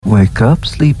Wake up,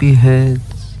 sleepyheads.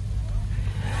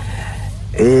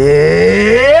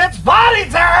 It's party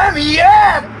time,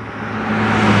 yeah!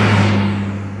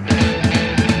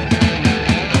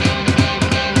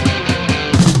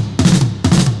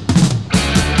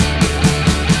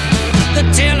 The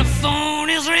telephone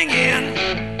is ringing.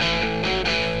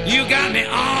 You got me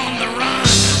on the run.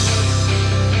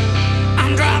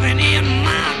 I'm driving in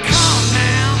my car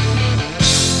now,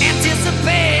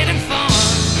 anticipating fun.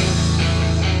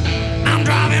 I'm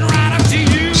driving right up to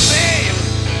you, babe.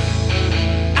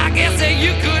 I guess that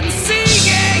you couldn't see,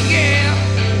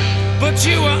 yeah. But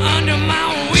you were under my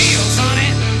wheels,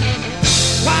 honey.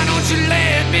 Why don't you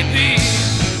let me be?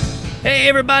 Hey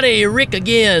everybody, Rick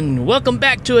again. Welcome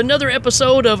back to another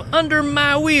episode of Under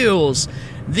My Wheels,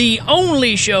 the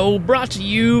only show brought to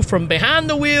you from behind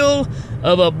the wheel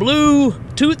of a blue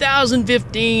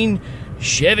 2015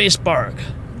 Chevy Spark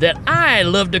that I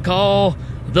love to call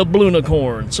the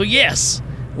Bluenicorn. So yes,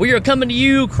 we are coming to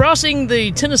you crossing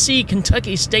the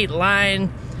Tennessee-Kentucky state line,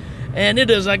 and it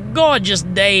is a gorgeous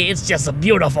day. It's just a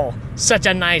beautiful, such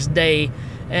a nice day,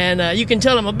 and you can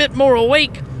tell I'm a bit more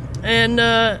awake, and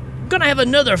gonna have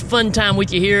another fun time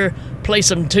with you here, play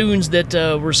some tunes that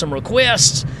were some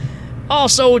requests,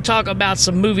 also talk about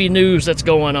some movie news that's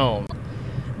going on.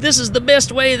 This is the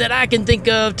best way that I can think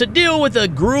of to deal with a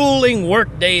grueling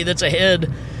work day that's ahead,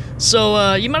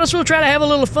 so you might as well try to have a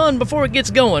little fun before it gets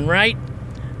going, right?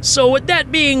 So with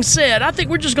that being said, I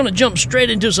think we're just gonna jump straight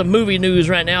into some movie news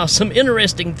right now, some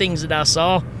interesting things that I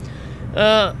saw.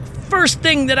 First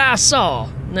thing that I saw,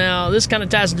 now this kind of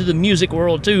ties into the music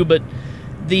world too, but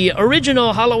the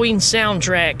original Halloween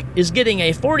soundtrack is getting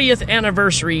a 40th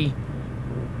anniversary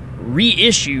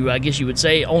reissue, I guess you would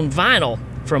say, on vinyl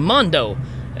from Mondo.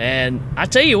 And I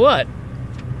tell you what,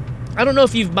 I don't know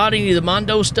if you've bought any of the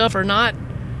Mondo stuff or not,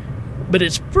 but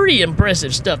it's pretty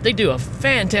impressive stuff. They do a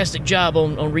fantastic job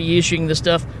on reissuing the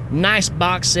stuff. Nice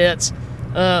box sets.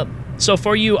 So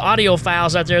for you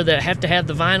audiophiles out there that have to have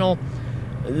the vinyl,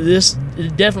 this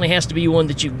definitely has to be one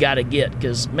that you've got to get,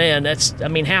 because man, how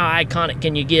iconic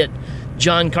can you get?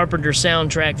 John Carpenter's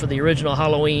soundtrack for the original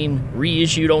Halloween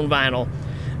reissued on vinyl,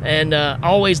 and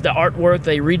always the artwork,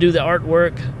 they redo the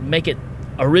artwork, make it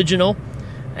original,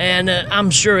 and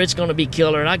I'm sure it's going to be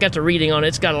killer. And I got the reading on it.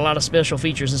 It's got a lot of special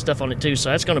features and stuff on it too,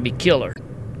 so that's going to be killer.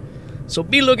 So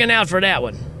be looking out for that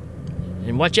one,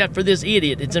 and watch out for this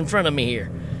idiot. It's in front of me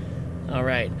here. All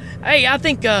right. Hey, I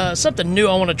think something new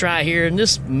I want to try here, and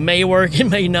this may work, it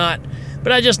may not,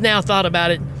 but I just now thought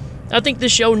about it. I think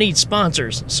this show needs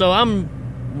sponsors, so I'm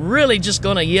really just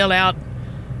going to yell out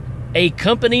a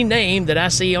company name that I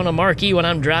see on a marquee when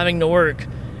I'm driving to work,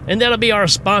 and that'll be our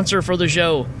sponsor for the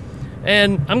show.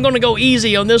 And I'm going to go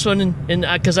easy on this one, and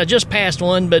because I just passed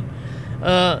one, but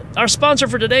our sponsor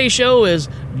for today's show is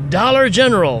Dollar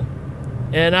General,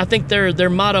 and I think their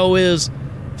motto is,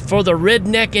 for the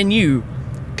redneck in you,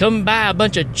 come buy a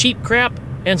bunch of cheap crap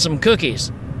and some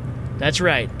cookies. That's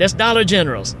right, that's Dollar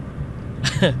General's.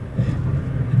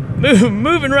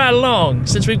 Moving right along,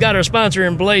 since we've got our sponsor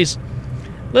in place,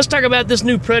 let's talk about this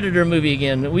new Predator movie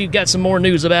again. We've got some more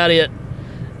news about it.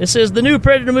 It says the new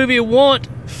Predator movie won't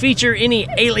feature any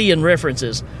alien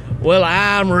references. Well,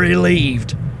 I'm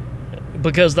relieved,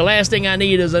 because the last thing I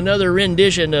need is another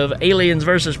rendition of Aliens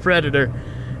vs. Predator.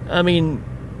 I mean,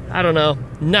 I don't know.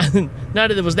 Not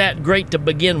that it was that great to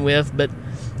begin with, but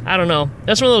I don't know.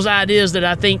 That's one of those ideas that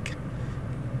I think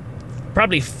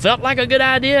probably felt like a good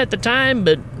idea at the time,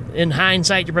 but in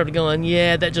hindsight, you're probably going,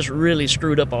 yeah, that just really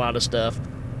screwed up a lot of stuff.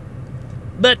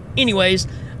 But anyways,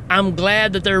 I'm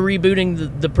glad that they're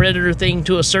rebooting the Predator thing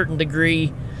to a certain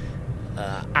degree.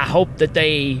 I hope that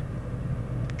they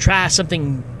try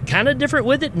something kind of different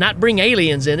with it, not bring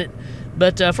aliens in it.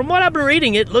 But from what I've been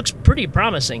reading, it looks pretty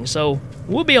promising, so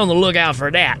we'll be on the lookout for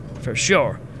that, for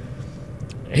sure.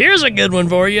 Here's a good one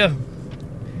for you.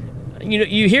 You know,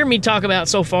 you hear me talk about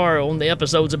so far on the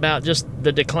episodes about just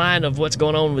the decline of what's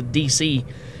going on with DC.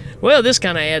 Well, this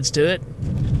kind of adds to it.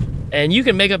 And you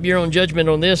can make up your own judgment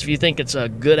on this if you think it's a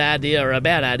good idea or a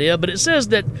bad idea, but it says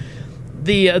that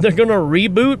they're going to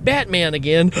reboot Batman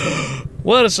again.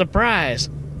 What a surprise.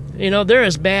 You know, they're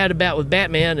as bad about with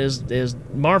Batman as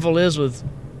Marvel is with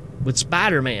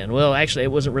Spider-Man. Well, actually,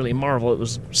 it wasn't really Marvel. It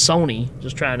was Sony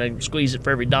just trying to squeeze it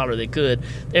for every dollar they could.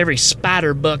 Every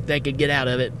spider buck they could get out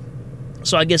of it.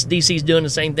 So I guess DC's doing the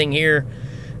same thing here.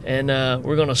 And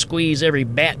we're going to squeeze every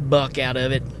bat buck out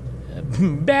of it.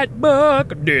 Bat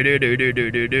buck.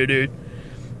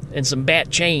 And some bat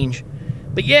change.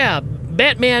 But yeah,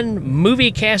 Batman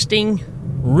movie casting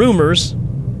rumors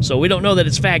so we don't know that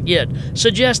it's fact yet,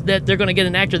 suggest that they're going to get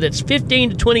an actor that's 15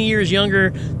 to 20 years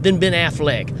younger than Ben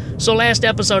Affleck. So last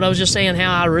episode I was just saying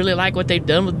how I really like what they've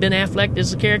done with Ben Affleck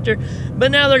as a character,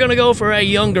 but now they're going to go for a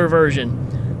younger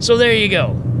version. So there you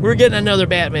go. We're getting another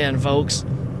Batman, folks.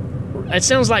 It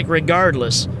sounds like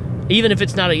regardless, even if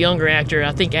it's not a younger actor,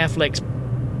 I think Affleck's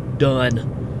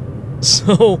done.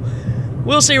 So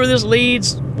we'll see where this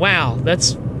leads. Wow,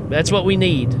 that's what we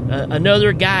need.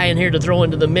 Another guy in here to throw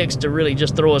into the mix to really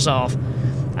just throw us off.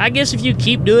 I guess if you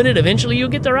keep doing it, eventually you'll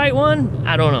get the right one.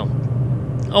 I don't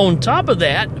know. On top of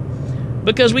that,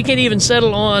 because we can't even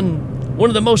settle on one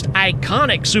of the most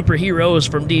iconic superheroes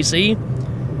from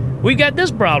DC, we've got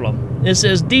this problem. It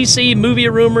says DC movie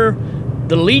rumor,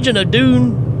 the Legion of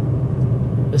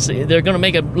Doom. Let's see, they're going to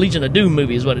make a Legion of Doom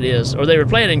movie is what it is, or they were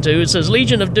planning to. It says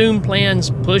Legion of Doom plans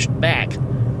pushed back.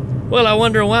 Well, I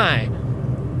wonder why.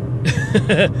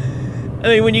 I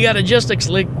mean, when you got a Justice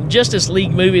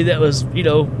League movie that was,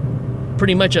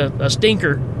 pretty much a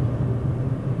stinker,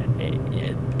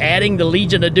 adding the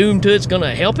Legion of Doom to it's going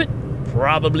to help it?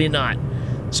 Probably not.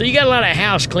 So you got a lot of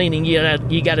house cleaning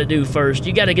you got to do first.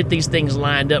 You got to get these things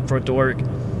lined up for it to work.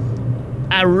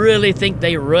 I really think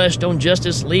they rushed on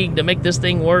Justice League to make this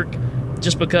thing work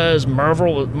just because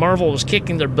Marvel was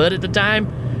kicking their butt at the time.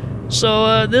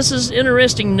 So this is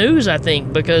interesting news, I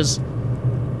think, because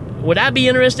would I be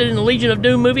interested in the Legion of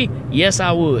Doom movie? Yes,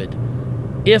 I would.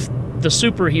 If the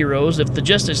superheroes, if the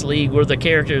Justice League were the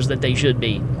characters that they should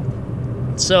be.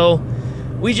 So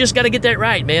we just got to get that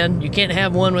right, man. You can't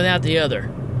have one without the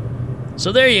other.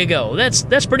 So there you go.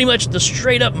 That's pretty much the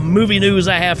straight up movie news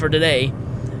I have for today.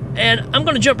 And I'm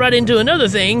going to jump right into another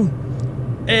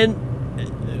thing. And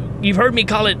you've heard me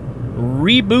call it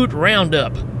Reboot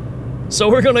Roundup. So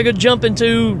we're going to go jump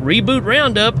into Reboot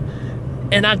Roundup.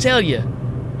 And I tell you,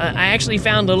 I actually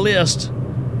found a list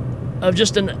of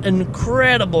just an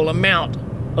incredible amount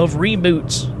of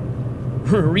reboots,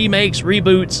 remakes,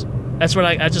 reboots. That's what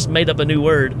I just made up a new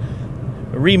word.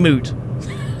 Remoot.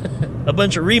 A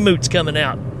bunch of remoots coming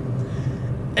out.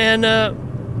 And,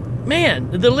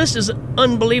 man, the list is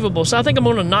unbelievable. So I think I'm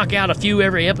going to knock out a few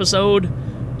every episode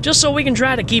just so we can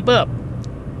try to keep up.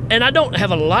 And I don't have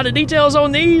a lot of details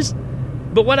on these,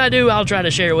 but what I do, I'll try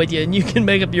to share with you, and you can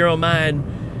make up your own mind.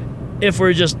 If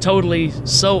we're just totally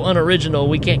so unoriginal,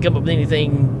 we can't come up with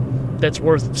anything that's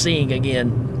worth seeing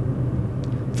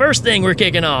again. First thing we're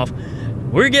kicking off,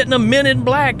 we're getting a Men in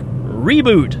Black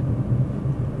reboot.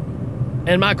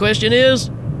 And my question is,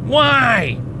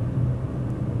 why?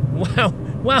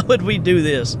 Why would we do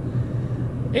this?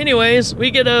 Anyways,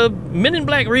 we get a Men in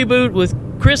Black reboot with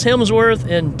Chris Hemsworth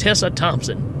and Tessa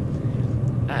Thompson.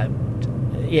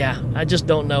 I just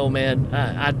don't know, man.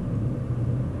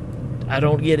 I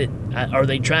don't get it. Are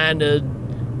they trying to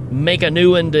make a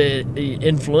new one to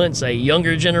influence a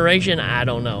younger generation? I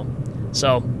don't know.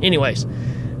 So, anyways,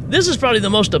 this is probably the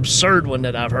most absurd one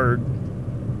that I've heard.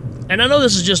 And I know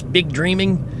this is just big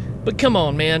dreaming, but come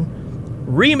on, man.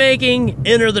 Remaking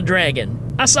Enter the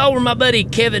Dragon. I saw where my buddy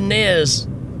Kevin Nez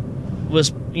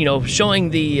was, showing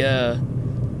the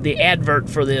advert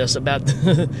for this about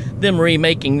them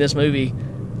remaking this movie.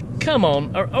 Come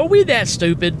on, are we that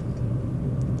stupid?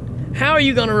 How are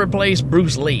you going to replace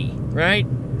Bruce Lee, right?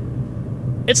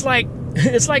 It's like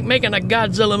making a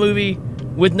Godzilla movie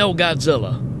with no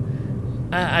Godzilla.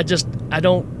 I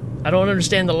don't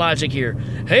understand the logic here.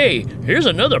 Hey, here's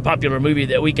another popular movie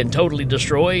that we can totally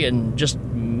destroy and just,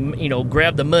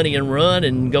 grab the money and run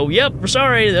and go, yep, we're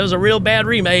sorry, that was a real bad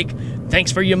remake.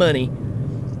 Thanks for your money.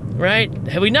 Right?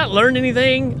 Have we not learned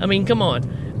anything? I mean, come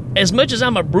on. As much as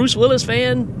I'm a Bruce Willis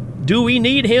fan, do we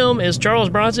need him as Charles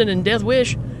Bronson in Death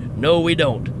Wish? No, we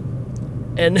don't.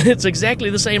 And it's exactly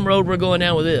the same road we're going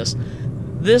down with this.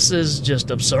 This is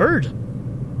just absurd.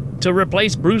 To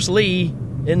replace Bruce Lee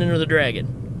in Enter the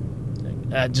Dragon.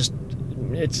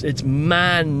 It's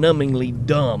mind-numbingly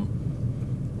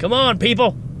dumb. Come on,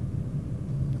 people.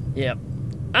 Yep.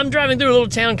 I'm driving through a little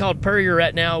town called Puryear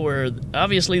right now where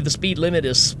obviously the speed limit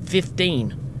is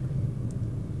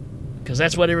 15. Because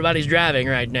that's what everybody's driving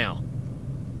right now.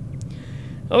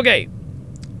 Okay.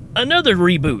 Another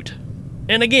reboot.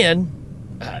 And again,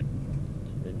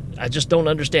 I just don't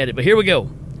understand it. But here we go.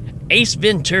 Ace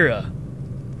Ventura.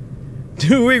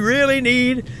 Do we really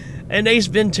need an Ace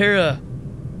Ventura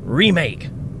remake?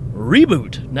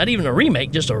 Reboot. Not even a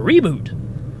remake, just a reboot.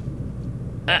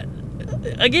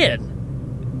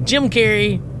 Again, Jim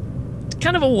Carrey, it's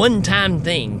kind of a one-time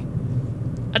thing.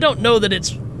 I don't know that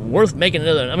it's worth making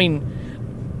another. I mean,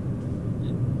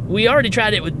 we already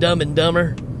tried it with Dumb and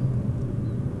Dumber,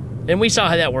 and we saw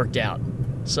how that worked out.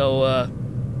 So,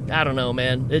 I don't know,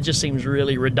 man. It just seems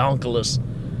really redonkulous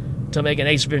to make an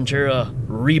Ace Ventura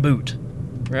reboot,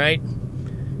 right?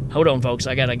 Hold on, folks.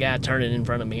 I got a guy turning in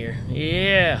front of me here.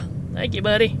 Yeah. Thank you,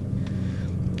 buddy.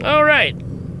 All right.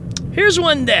 Here's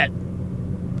one that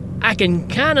I can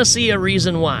kind of see a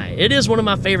reason why. It is one of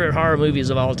my favorite horror movies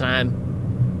of all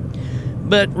time.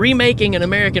 But remaking An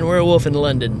American Werewolf in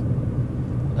London.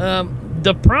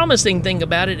 The promising thing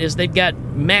about it is they've got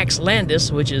Max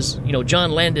Landis, which is,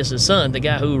 John Landis' son, the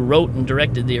guy who wrote and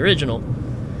directed the original,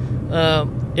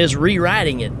 is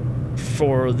rewriting it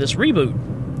for this reboot.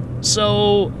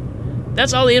 So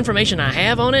that's all the information I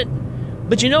have on it.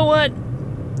 But you know what?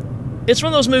 It's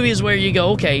one of those movies where you go,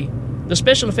 okay, the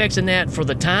special effects in that for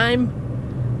the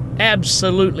time,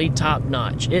 absolutely top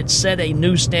notch. It set a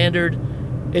new standard.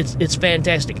 It's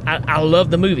fantastic. I love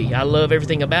the movie. I love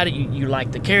everything about it. You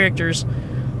like the characters.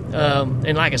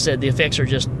 And like I said, the effects are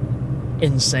just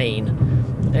insane.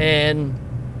 And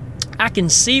I can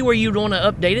see where you'd want to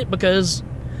update it because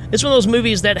it's one of those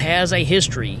movies that has a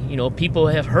history. People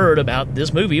have heard about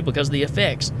this movie because of the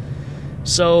effects.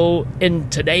 So in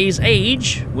today's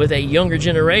age, with a younger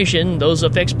generation, those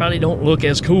effects probably don't look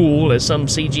as cool as some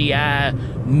CGI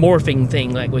morphing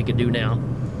thing like we could do now.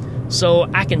 So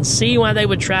I can see why they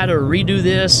would try to redo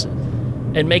this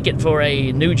and make it for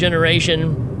a new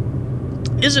generation.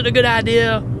 Is it a good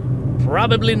idea?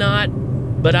 Probably not,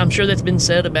 but I'm sure that's been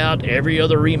said about every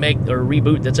other remake or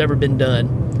reboot that's ever been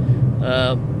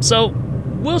done. So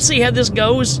we'll see how this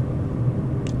goes.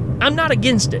 I'm not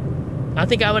against it. I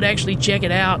think I would actually check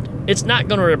it out. It's not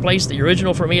going to replace the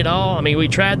original for me at all. I mean, we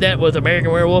tried that with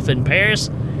American Werewolf in Paris.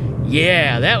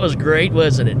 Yeah, that was great,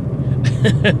 wasn't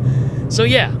it? So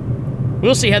yeah,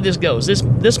 we'll see how this goes.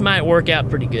 This might work out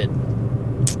pretty good.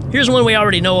 Here's one we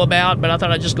already know about, but I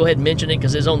thought I'd just go ahead and mention it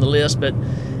because it's on the list. But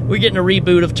we're getting a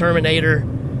reboot of Terminator.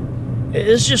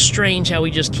 It's just strange how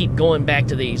we just keep going back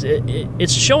to these.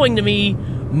 It's showing to me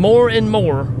more and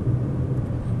more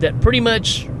that pretty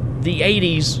much the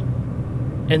 80s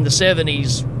and the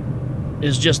 70s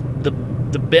is just the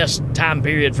best time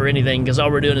period for anything because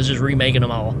all we're doing is just remaking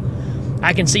them all.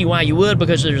 I can see why you would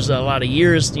because there's a lot of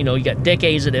years, you got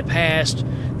decades that have passed.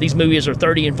 These movies are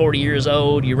 30 and 40 years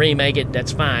old. You remake it,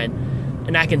 that's fine.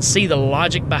 And I can see the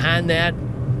logic behind that.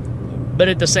 But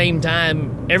at the same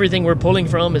time, everything we're pulling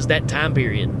from is that time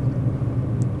period.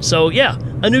 So yeah,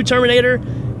 a new Terminator.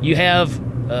 You have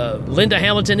Linda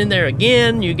Hamilton in there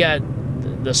again. You got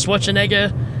the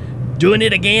Schwarzenegger doing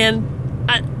it again.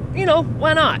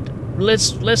 Why not?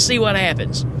 Let's see what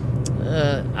happens.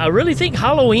 I really think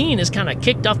Halloween has kind of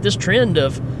kicked off this trend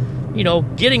of,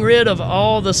 getting rid of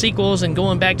all the sequels and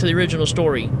going back to the original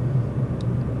story.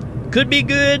 Could be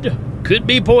good, could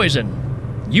be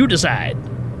poison. You decide.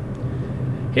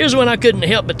 Here's one I couldn't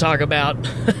help but talk about.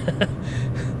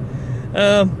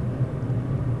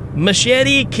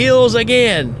 Machete Kills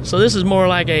Again. So this is more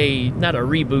like not a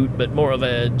reboot, but more of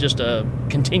just a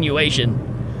continuation.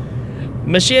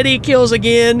 Machete Kills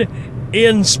Again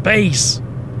in space.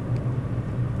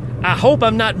 I hope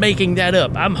I'm not making that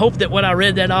up. I hope that what I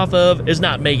read that off of is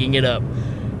not making it up.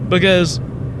 Because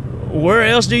where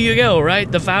else do you go,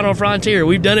 right? The final frontier.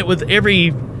 We've done it with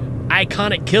every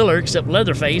iconic killer except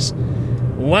Leatherface.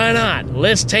 Why not?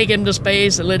 Let's take him to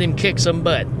space and let him kick some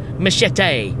butt.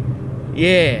 Machete.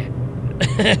 Yeah.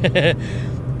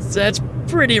 That's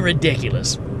pretty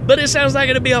ridiculous. But it sounds like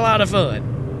it'll be a lot of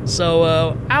fun.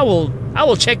 So I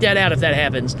will check that out if that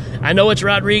happens. I know it's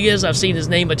Rodriguez. I've seen his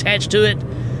name attached to it.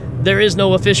 There is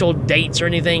no official dates or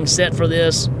anything set for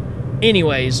this.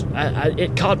 Anyways,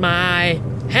 it caught my eye.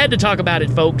 Had to talk about it,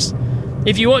 folks.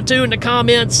 If you want to, in the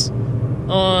comments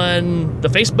on the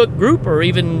Facebook group or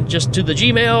even just to the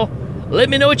Gmail, let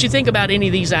me know what you think about any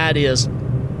of these ideas.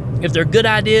 If they're good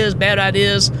ideas, bad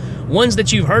ideas, ones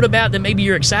that you've heard about that maybe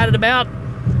you're excited about,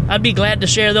 I'd be glad to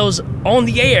share those on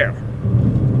the air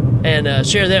and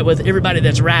share that with everybody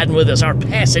that's riding with us, our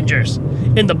passengers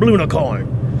in the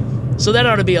Bluenicorn. So that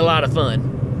ought to be a lot of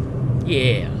fun.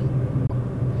 Yeah.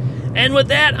 And with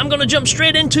that, I'm going to jump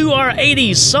straight into our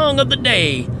 80s song of the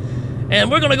day.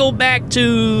 And we're going to go back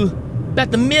to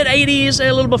about the mid-80s,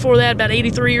 a little before that, about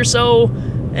 83 or so.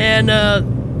 And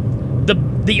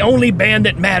the only band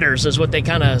that matters is what they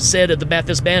kind of said about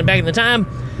this band back in the time.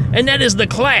 And that is The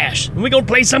Clash. And we're going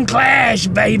to play some Clash,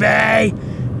 baby.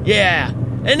 Yeah.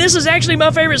 And this is actually my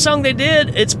favorite song they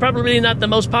did. It's probably not the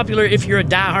most popular if you're a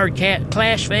diehard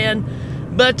Clash fan.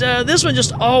 But this one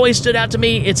just always stood out to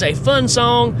me. It's a fun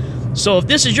song. So if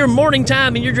this is your morning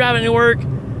time and you're driving to work,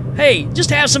 hey, just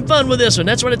have some fun with this one.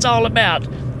 That's what it's all about.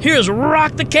 Here's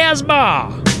Rock the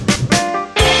Casbah.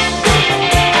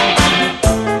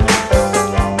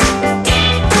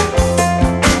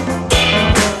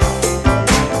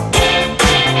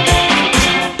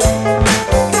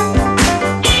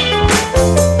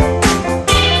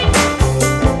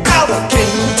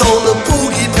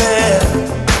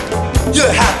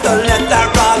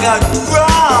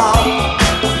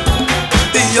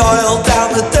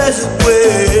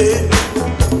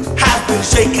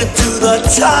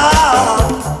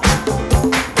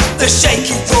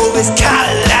 his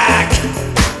Cadillac.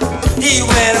 He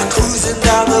went cruising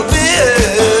down the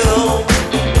hill.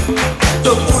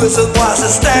 The wizard was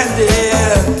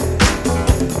standing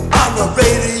on the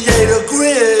radiator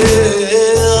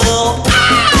grill.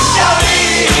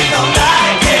 Shawty don't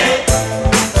like it.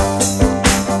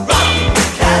 Rock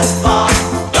Casbah,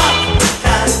 rock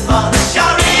Casbah.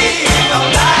 Shawty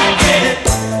don't like it.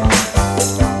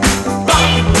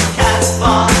 Rock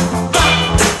Casbah, rock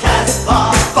Casbah.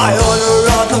 By order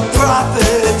of the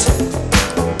prophet,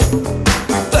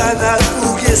 burn that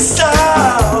boogie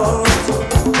sound.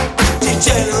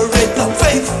 Degenerate the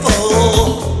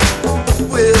faithful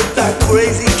with that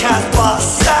crazy Casbah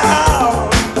sound.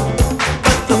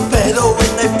 But the better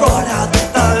when they brought out the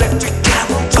electric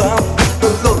camel drum, the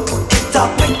local guitar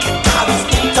making drum.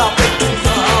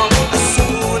 As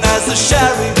soon as the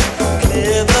sheriff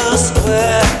cleared the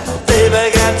square, they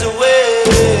began to wave.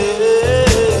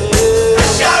 The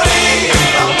sheriff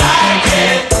don't like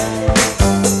it.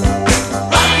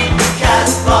 Rock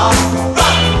Casbah,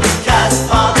 rock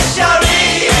Casbah. The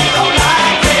sheriff don't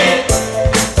like it.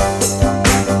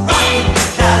 Rock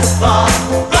Casbah,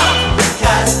 rock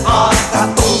Casbah. Now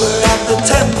over at the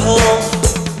temple,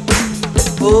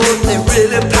 oh, they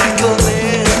really pack 'em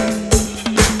in.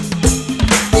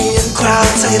 The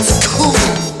in-crowd say it's cool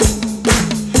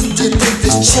to dig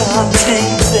this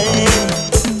chanting thing.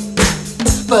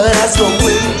 But as the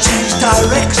wind changed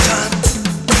direction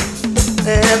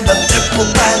and the temple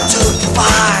band took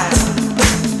fire,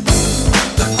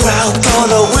 the crowd got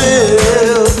a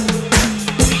whiff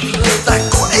of that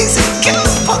crazy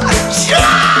Casbah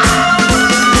jive.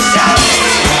 Shawty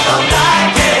don't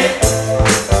like it.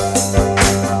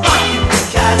 Rock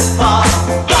Casbah,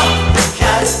 rock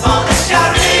Casbah. The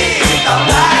shawty don't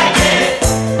like it.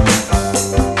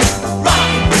 Rock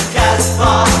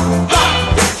Casbah, rock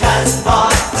Casbah.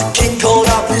 The king called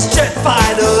up his jet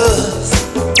fighters.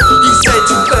 He said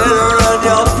you better run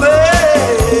your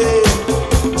play.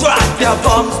 Drop your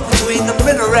bombs between the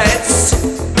minarets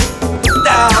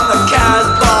down the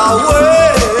Casbah way.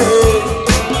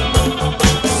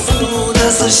 As soon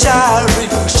as the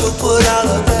sheriff should put out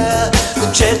of there, the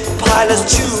jet pilots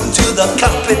tuned to the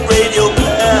cockpit radio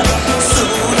player. As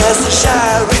soon as the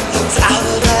sheriff was out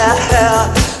of their hair,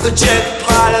 the jet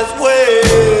pilots wave.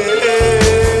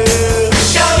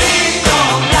 Shawty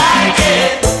don't like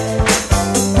it.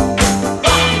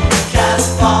 Rock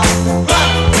Casbah,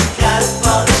 rock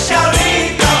Casbah. The shawty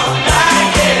don't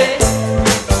like it.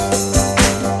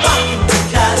 Rock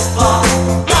Casbah,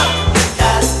 rock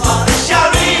Casbah. The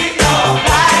shawty don't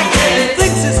like it.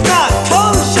 Thinks it's not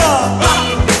kosher. Rock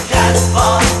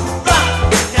Casbah, rock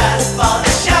Casbah.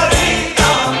 The shawty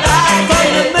don't like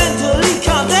it. Fundamentally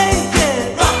can't take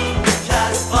it. Rock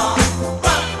Casbah,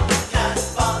 rock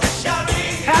Casbah. The shawty.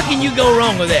 How can you go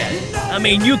wrong with that? I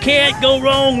mean, you can't go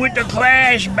wrong with the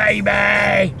Clash,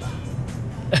 baby.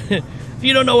 If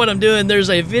you don't know what I'm doing, there's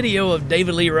a video of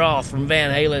David Lee Roth from Van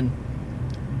Halen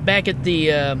back at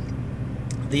the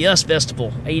US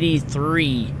Festival,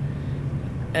 83.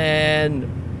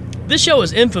 And this show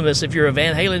is infamous if you're a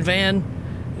Van Halen fan.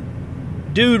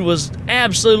 Dude was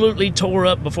absolutely tore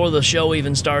up before the show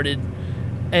even started.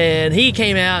 And he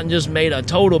came out and just made a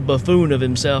total buffoon of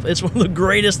himself. It's one of the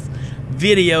greatest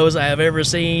videos I have ever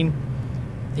seen.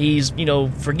 He's,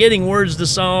 forgetting words to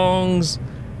songs,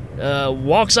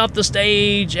 walks off the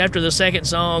stage after the second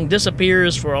song,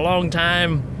 disappears for a long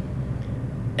time,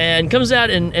 and comes out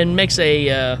and makes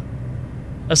a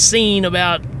scene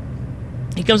about.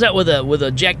 He comes out with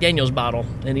a Jack Daniels bottle,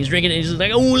 and he's drinking it. And he's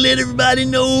like, "I want to let everybody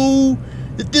know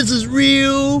that this is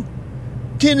real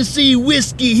Tennessee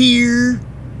whiskey here.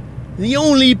 The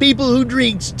only people who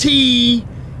drinks tea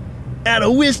out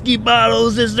of whiskey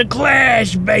bottles is the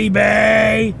Clash,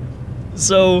 baby."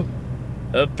 So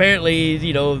apparently,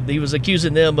 he was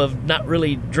accusing them of not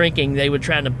really drinking. They were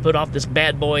trying to put off this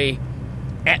bad boy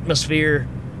atmosphere,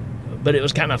 but it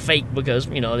was kind of fake because,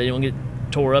 they didn't want to get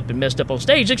tore up and messed up on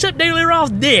stage, except David Lee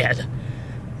Roth did.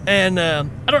 And I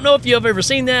don't know if you've ever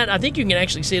seen that. I think you can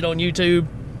actually see it on YouTube.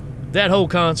 That whole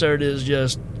concert is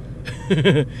just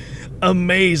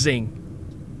amazing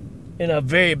in a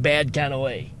very bad kind of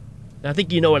way. I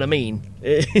think you know what I mean.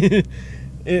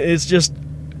 It's just,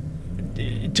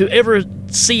 to ever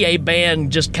see a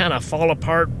band just kind of fall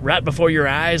apart right before your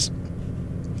eyes.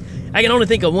 I can only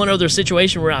think of one other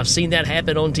situation where I've seen that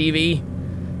happen on TV.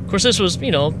 Of course, this was,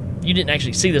 you didn't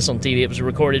actually see this on TV. It was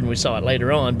recorded and we saw it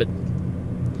later on. But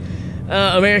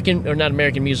not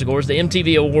American Music Awards, the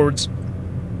MTV Awards.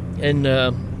 And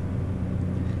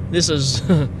this is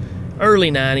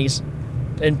early 90s.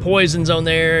 And Poison's on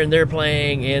there, and they're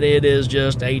playing, and it is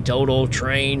just a total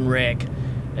train wreck.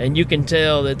 and you can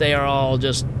tell that they are all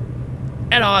just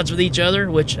at odds with each other,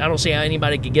 which I don't see how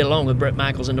anybody could get along with Bret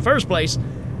Michaels in the first place.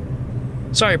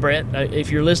 Sorry, Bret, if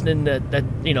you're listening, that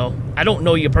you know, I don't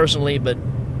know you personally, but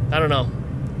I don't know.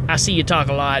 I see you talk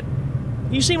a lot.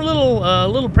 You seem a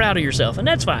little proud of yourself, and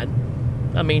that's fine.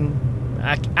 I mean,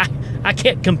 I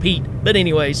can't compete, but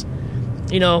anyways,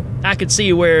 you know, I could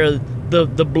see where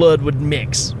the blood would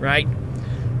mix, right?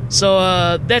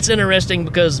 So that's interesting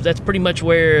because that's pretty much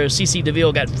where C.C.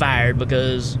 DeVille got fired,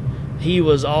 because he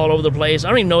was all over the place. I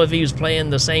don't even know if he was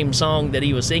playing the same song that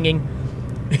he was singing.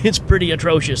 It's pretty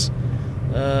atrocious.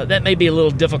 That may be a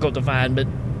little difficult to find, but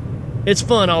it's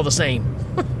fun all the same.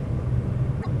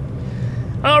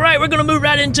 All right, we're going to move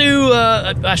right into,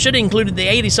 I should have included the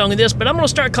 80s song in this, but I'm going to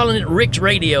start calling it Rick's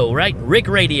Radio, right? Rick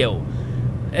Radio.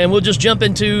 And we'll just jump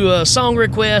into song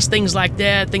requests, things like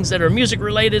that, things that are music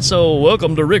related. So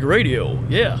welcome to Rick Radio,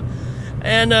 yeah.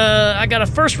 And I got a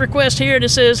first request here that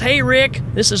says, "Hey Rick,"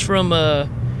 this is from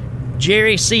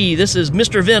Jerry C. This is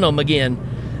Mr. Venom again.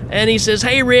 And he says,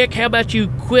 "Hey Rick, how about you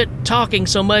quit talking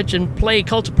so much and play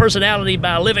Cult of Personality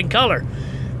by Living Colour?"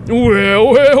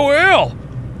 Well.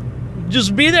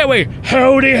 Just be that way.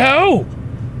 Howdy ho.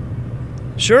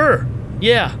 Sure.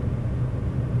 Yeah.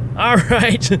 All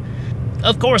right.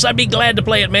 Of course, I'd be glad to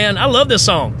play it, man. I love this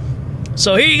song.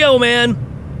 So here you go, man.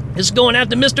 This is going out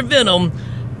to Mr. Venom.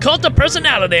 Cult of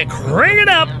Personality. Crank it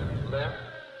up.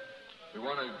 We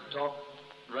want to talk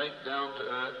right down to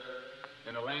earth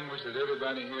in a language that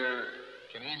everybody here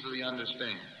can easily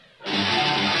understand.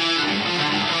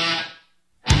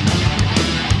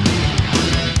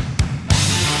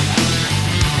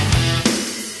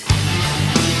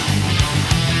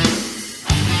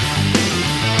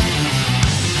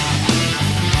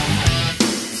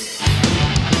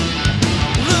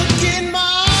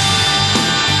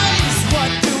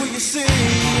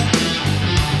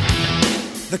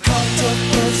 The cult of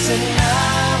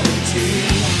personality.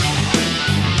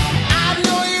 I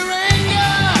know your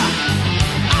anger,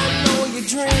 I know your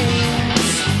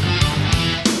dreams.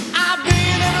 I've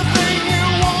been anything you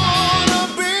wanna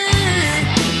be.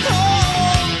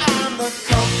 Oh, I'm the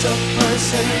cult of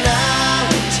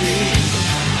personality.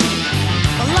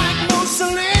 Like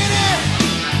Mussolini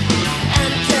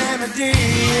and Kennedy,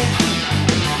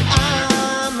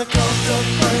 I'm the cult of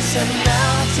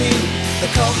personality. The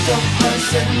cult of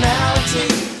personality,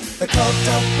 the cult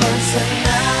of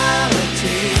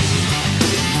personality.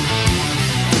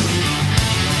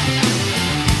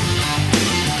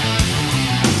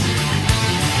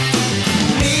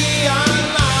 Neon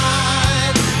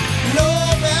lights,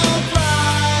 Nobel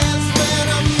Prize. When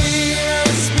a mirror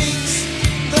speaks,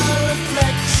 the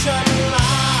reflection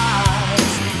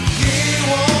lies. You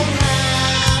won't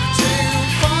have to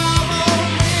follow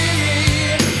me.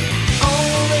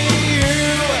 Only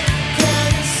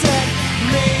can set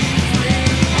me free.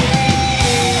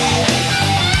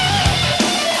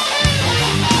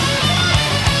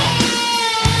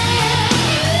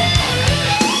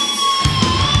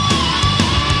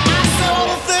 I saw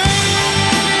the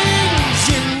things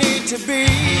you need to be.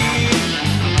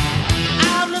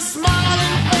 I'm the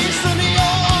smiling face on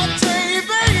your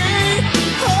TV.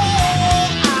 Oh,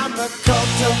 I'm the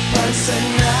cult of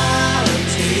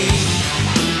personality.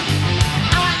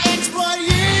 I exploit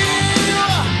you,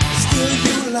 still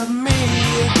you love me.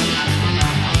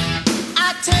 I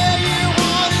tell you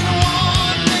 1 and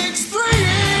 1 makes 3.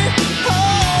 Oh,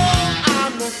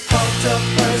 I'm the cult of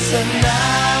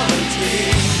personality.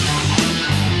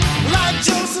 Like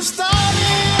Joseph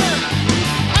Stalin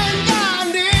and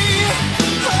Gandhi.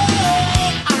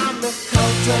 Oh, I'm the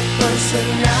cult of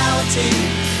personality.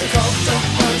 The cult of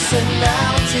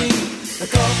personality. The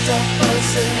cult of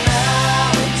personality.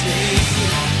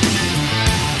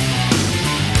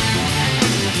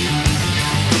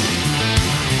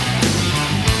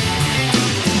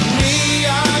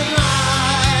 Neon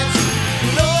lights,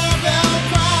 Nobel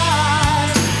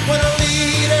Prize. When a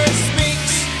leader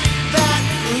speaks, that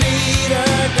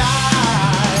leader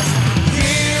dies.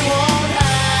 You won't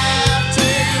have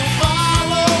to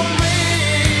follow me.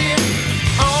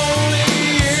 Only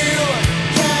you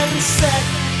can set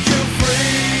you free.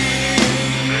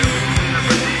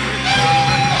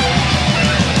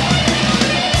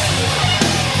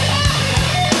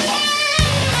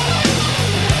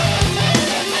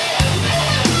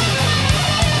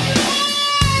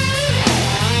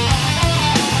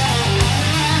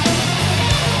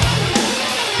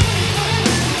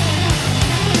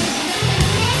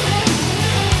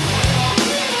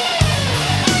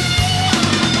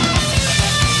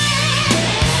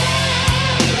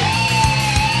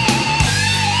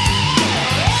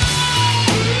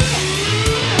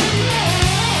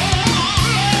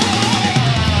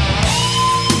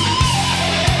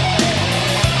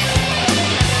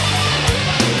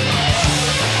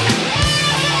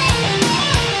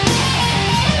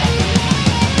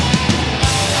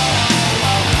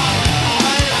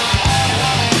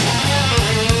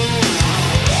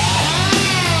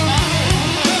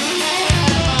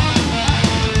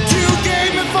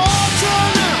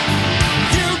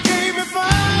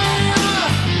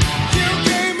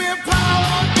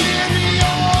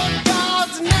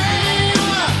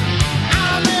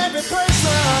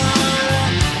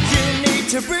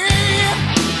 to be. Oh,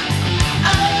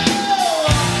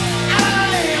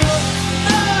 I'm the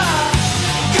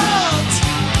cult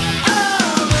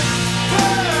of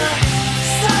personality.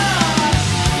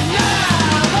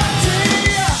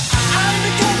 I'm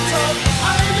the cult of,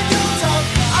 I'm the cult of,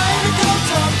 I'm the cult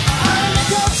of, I'm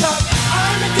the cult of,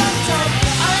 I'm the cult of,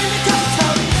 I'm the cult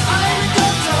of, I'm the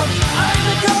cult of, I'm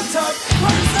the cult of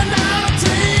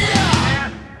personality.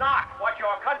 Ask not what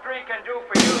your country can do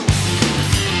for you.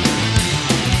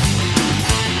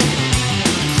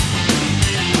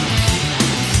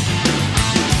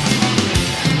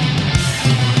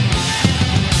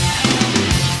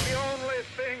 The only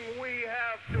thing we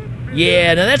have to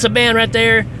Yeah, now that's a band right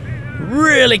there.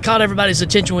 Really caught everybody's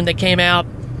attention when they came out.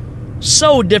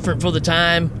 So different for the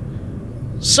time.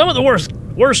 Some of the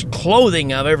worst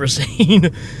clothing I've ever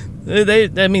seen.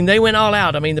 They went all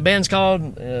out. I mean, the band's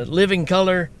called Living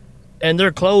Color, and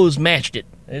their clothes matched it.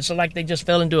 It's like they just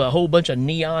fell into a whole bunch of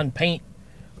neon paint,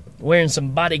 wearing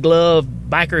some body glove,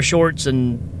 biker shorts,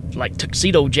 and like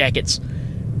tuxedo jackets.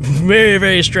 Very,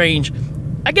 very strange.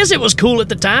 I guess it was cool at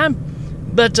the time,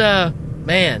 but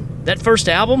man, that first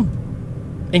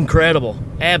album, incredible.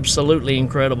 Absolutely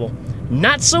incredible.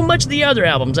 Not so much the other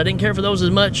albums. I didn't care for those as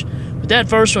much, but that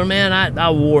first one, man, I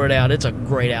wore it out. It's a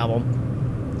great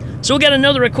album. So we got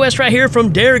another request right here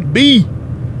from Derek B.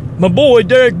 My boy,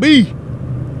 Derek B.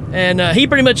 And he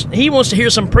wants to hear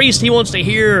some Priest. He wants to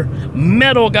hear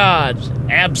Metal Gods.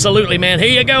 Absolutely, man.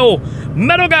 Here you go.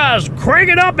 Metal Gods, crank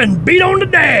it up and beat on the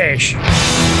dash.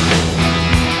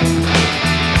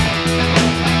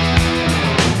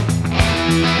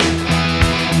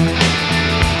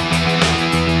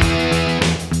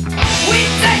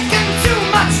 We've taken too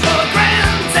much for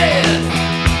granted,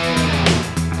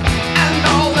 and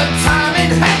all the time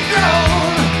it had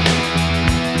grown.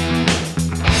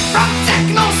 From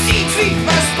techno seeds we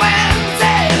first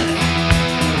planted,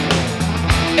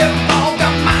 evolved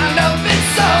a mind of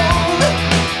its own.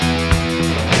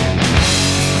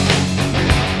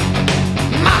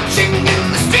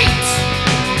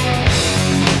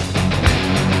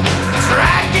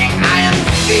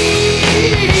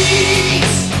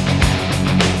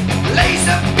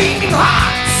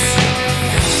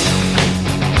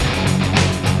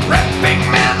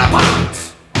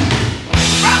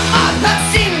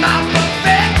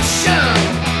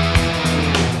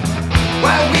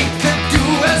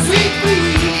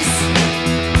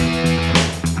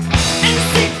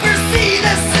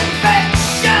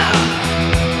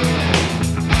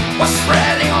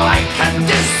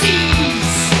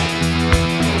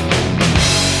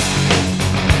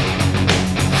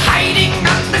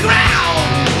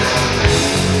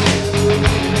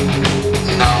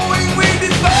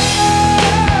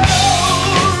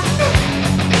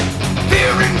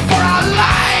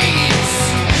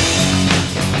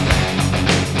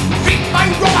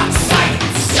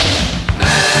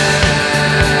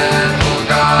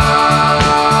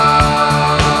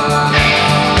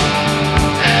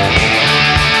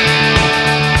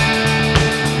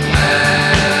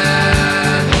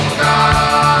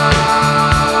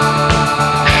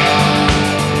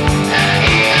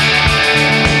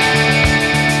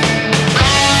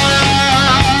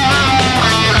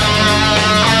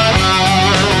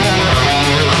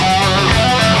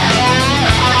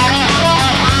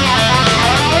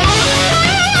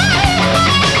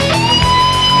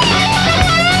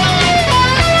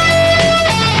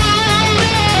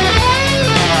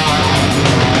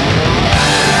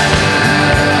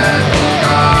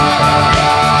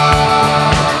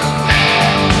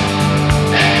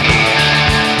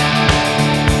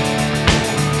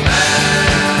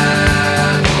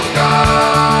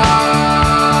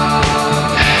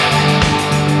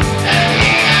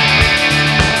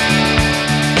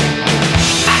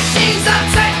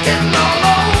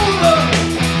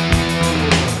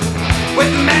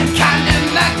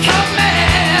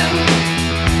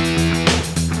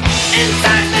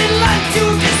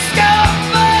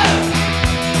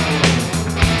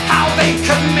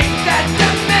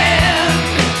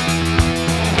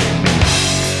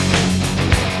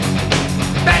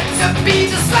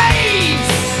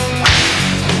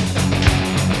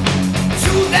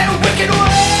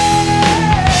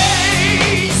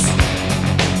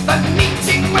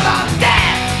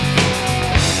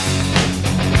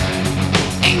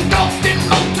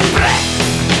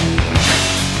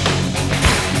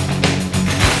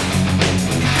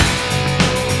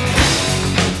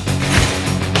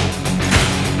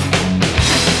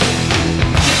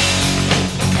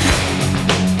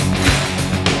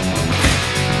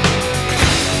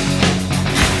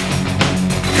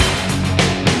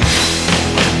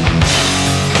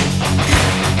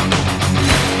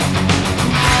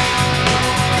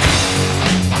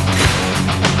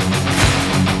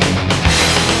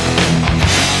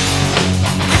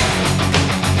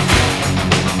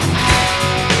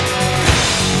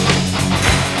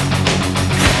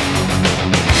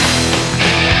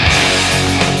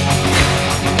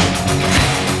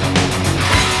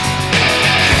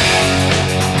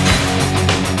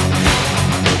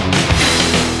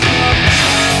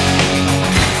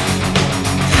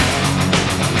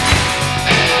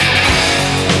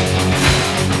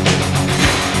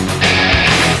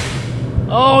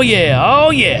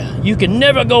 Oh yeah. You can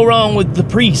never go wrong with The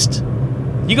Priest.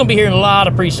 You're going to be hearing a lot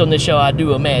of Priest on this show, I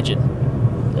do imagine.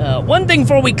 One thing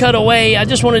before we cut away, I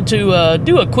just wanted to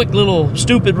do a quick little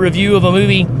stupid review of a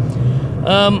movie.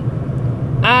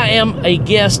 I am a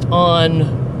guest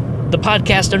on the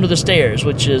podcast Under the Stairs,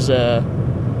 which is a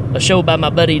show by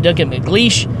my buddy Duncan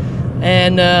McLeish.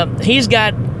 And he's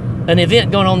got an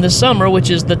event going on this summer, which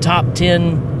is the top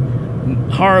 10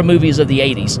 horror movies of the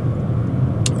 80s.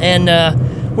 And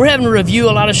we're having to review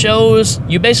a lot of shows.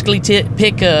 You basically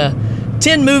pick 10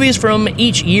 movies from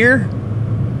each year.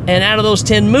 And out of those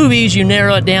 10 movies, you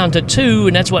narrow it down to 2,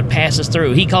 and that's what passes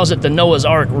through. He calls it the Noah's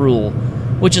Ark rule,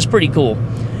 which is pretty cool.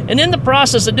 And in the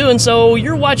process of doing so,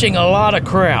 you're watching a lot of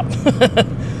crap.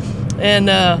 And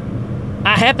I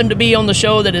happen to be on the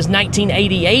show that is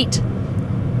 1988.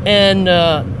 And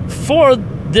for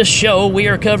this show, we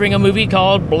are covering a movie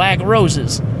called Black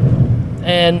Roses.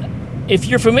 And if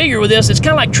you're familiar with this, it's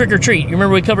kind of like Trick or Treat. You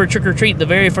remember we covered Trick or Treat the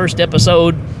very first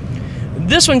episode.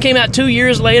 This one came out 2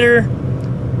 years later.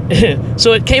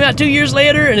 So it came out 2 years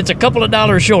later, and it's a couple of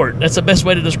dollars short. That's the best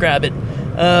way to describe it.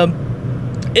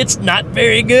 It's not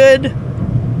very good,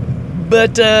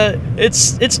 but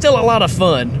it's still a lot of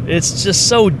fun. It's just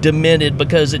so demented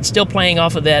because it's still playing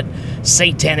off of that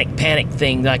satanic panic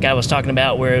thing like I was talking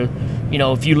about, where,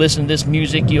 if you listen to this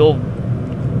music, you'll,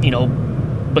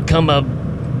 become a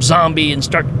zombie and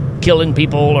start killing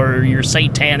people, or you're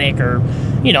satanic, or,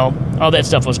 all that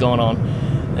stuff was going on.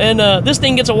 And this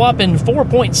thing gets a whopping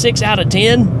 4.6 out of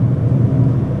 10.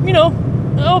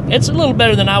 It's a little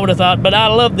better than I would have thought, but I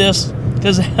love this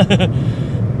because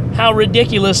how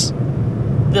ridiculous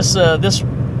this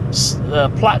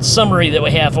plot summary that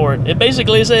we have for it. It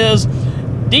basically says,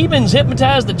 demons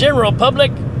hypnotize the general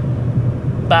public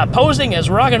by posing as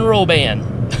rock and roll band.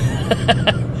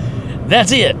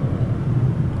 That's it.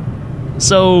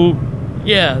 So,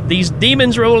 yeah, these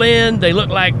demons roll in. They look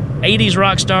like 80s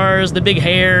rock stars, the big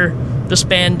hair, the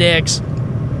spandex,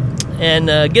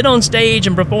 and get on stage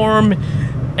and perform.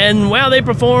 And while they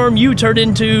perform, you turn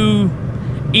into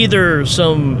either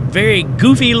some very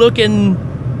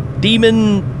goofy-looking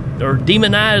demon or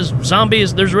demonized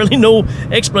zombies. There's really no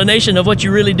explanation of what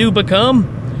you really do become.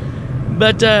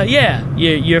 But,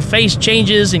 your face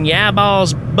changes and your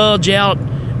eyeballs bulge out.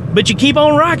 But you keep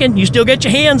on rocking. You still get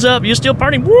your hands up. You're still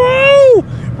partying. Whoa!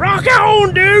 Rock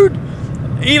on, dude!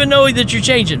 Even though that you're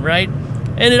changing, right?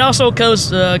 And it also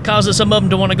causes some of them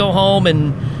to want to go home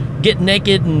and get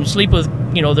naked and sleep with,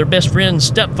 their best friend's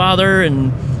stepfather,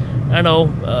 and,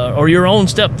 or your own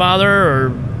stepfather,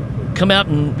 or come out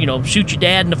and, shoot your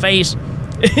dad in the face.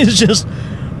 It's just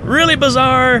really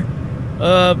bizarre.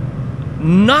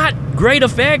 Not great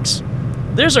effects.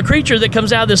 There's a creature that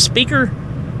comes out of this speaker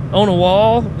on a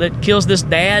wall that kills this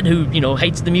dad who,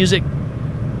 hates the music.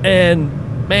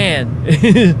 And, man,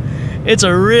 it's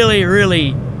a really,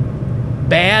 really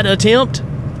bad attempt.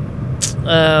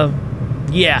 I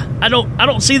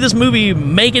don't see this movie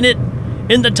making it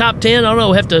in the top 10. I don't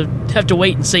know, have to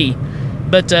wait and see.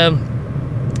 But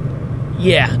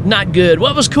not good.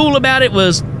 What was cool about it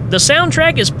was the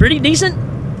soundtrack is pretty decent,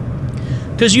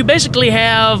 because you basically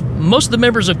have most of the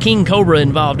members of King Cobra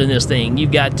involved in this thing.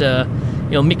 You've got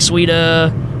Mick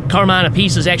Sweeta, Carmine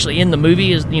Appice is actually in the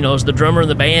movie as the drummer in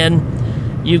the band.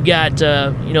 You've got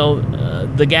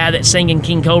the guy that's singing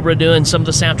King Cobra doing some of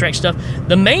the soundtrack stuff.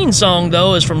 The main song,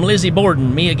 though, is from Lizzie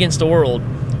Borden, Me Against the World,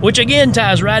 which again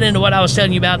ties right into what I was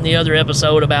telling you about in the other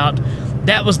episode about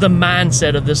that was the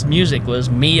mindset of this music, was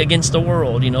me against the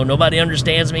world. Nobody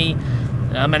understands me.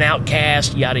 I'm an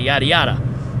outcast, yada, yada, yada.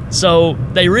 So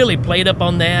they really played up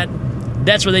on that.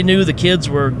 That's where they knew the kids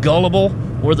were gullible,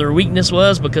 where their weakness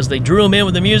was, because they drew them in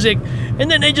with the music,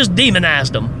 and then they just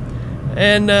demonized them.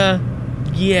 And,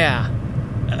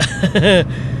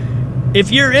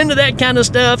 if you're into that kind of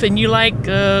stuff and you like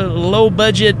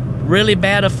low-budget, really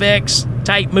bad effects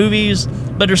type movies,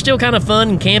 but are still kind of fun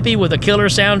and campy with a killer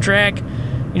soundtrack,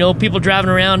 people driving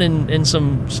around in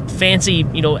some fancy,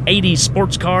 80s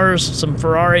sports cars, some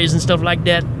Ferraris and stuff like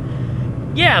that.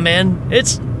 Yeah, man,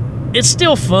 it's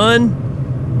still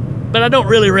fun, but I don't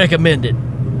really recommend it.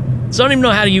 So I don't even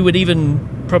know how you would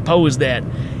even propose that.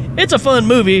 It's a fun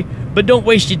movie, but don't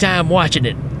waste your time watching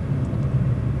it.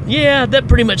 Yeah, that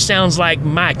pretty much sounds like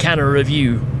my kind of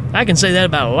review. I can say that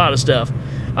about a lot of stuff.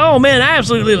 Oh man, I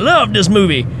absolutely love this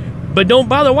movie, but don't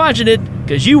bother watching it,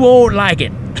 because you won't like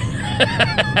it.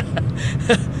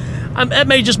 That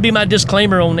may just be my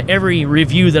disclaimer on every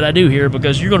review that I do here,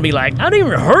 because you're going to be like, I didn't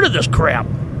even heard of this crap.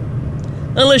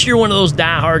 Unless you're one of those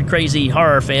die-hard crazy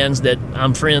horror fans that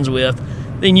I'm friends with,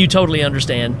 then you totally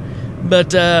understand.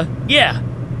 But,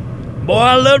 boy,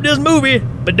 I love this movie.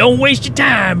 but don't waste your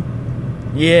time.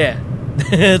 Yeah,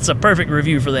 it's a perfect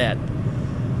review for that.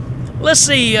 Let's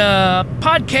see,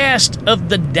 podcast of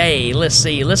the day.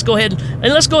 Let's go ahead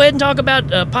and talk about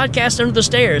Podcast Under the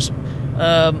Stairs.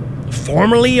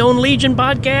 Formerly on Legion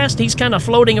Podcast. He's kind of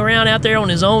floating around out there on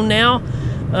his own now.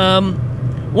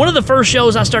 One of the first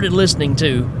shows I started listening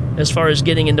to as far as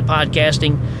getting into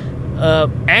podcasting.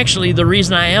 Actually, the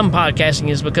reason I am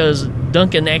podcasting is because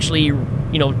Duncan actually,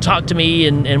 talked to me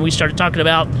and we started talking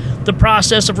about the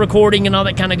process of recording and all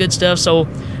that kind of good stuff. So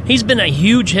he's been a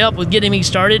huge help with getting me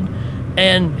started.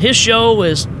 And his show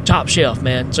is top shelf,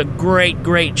 man. It's a great,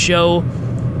 great show.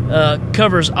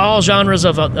 Covers all genres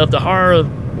of the horror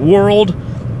world.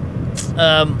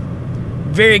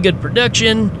 Very good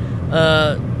production.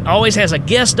 Always has a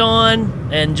guest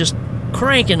on and just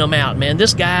cranking them out, man.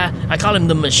 This guy, I call him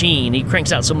the machine. He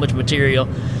cranks out so much material.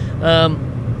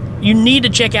 You need to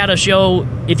check out a show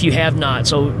if you have not.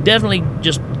 So definitely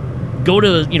just go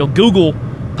to Google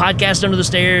Podcast Under the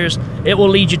Stairs. It will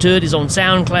lead you to it. He's on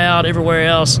SoundCloud, everywhere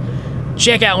else.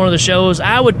 Check out one of the shows.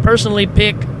 I would personally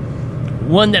pick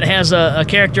one that has a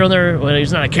character on there. Well,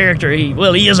 he's not a character. He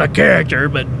is a character,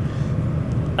 but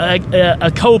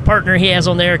a co-partner he has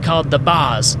on there called The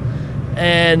Boz.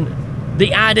 And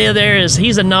the idea there is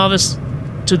he's a novice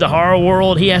to the horror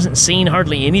world. He hasn't seen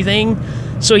hardly anything.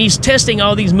 So he's testing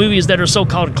all these movies that are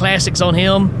so-called classics on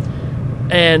him.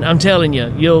 And I'm telling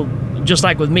you, you'll, just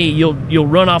like with me, you'll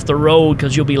run off the road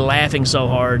because you'll be laughing so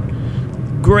hard.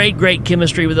 Great, great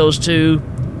chemistry with those two.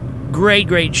 Great,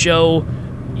 great show.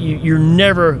 You're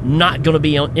never not going to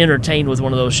be entertained with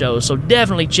one of those shows. So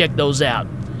definitely check those out.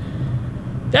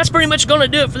 That's pretty much going to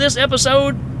do it for this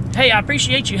episode. Hey, I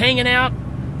appreciate you hanging out.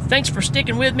 Thanks for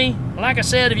sticking with me. Like I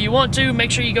said, if you want to, make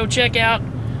sure you go check out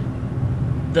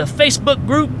the Facebook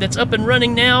group that's up and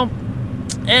running now.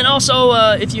 And also,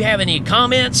 if you have any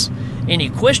comments, any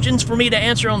questions for me to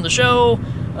answer on the show,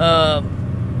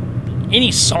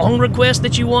 any song requests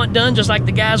that you want done, just like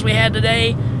the guys we had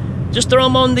today, just throw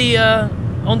them on the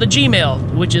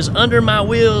Gmail, which is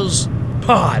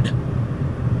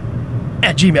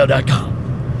undermywheelspod@gmail.com.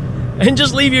 And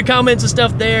just leave your comments and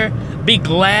stuff there. Be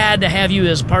glad to have you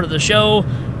as part of the show.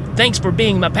 Thanks for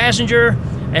being my passenger,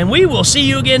 and we will see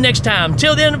you again next time.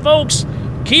 Till then, folks,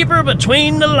 keep her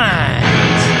between the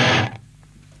lines.